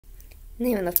In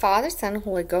the name of the Father, Son, and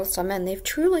Holy Ghost, amen. They've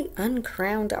truly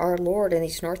uncrowned our Lord in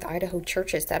these North Idaho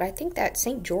churches. That I think that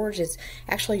St. George is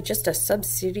actually just a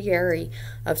subsidiary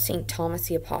of St. Thomas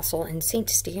the Apostle, and St.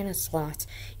 Stanislaus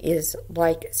is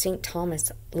like St.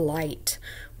 Thomas light,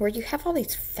 where you have all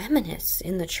these feminists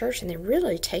in the church, and they're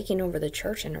really taking over the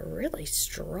church in a really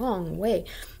strong way.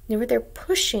 Where they're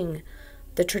pushing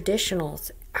the traditionals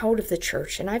out of the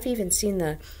church. And I've even seen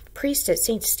the priest at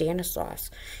St. Stanislaus.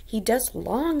 He does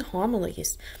long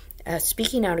homilies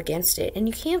speaking out against it. And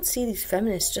you can't see these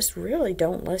feminists just really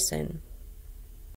don't listen.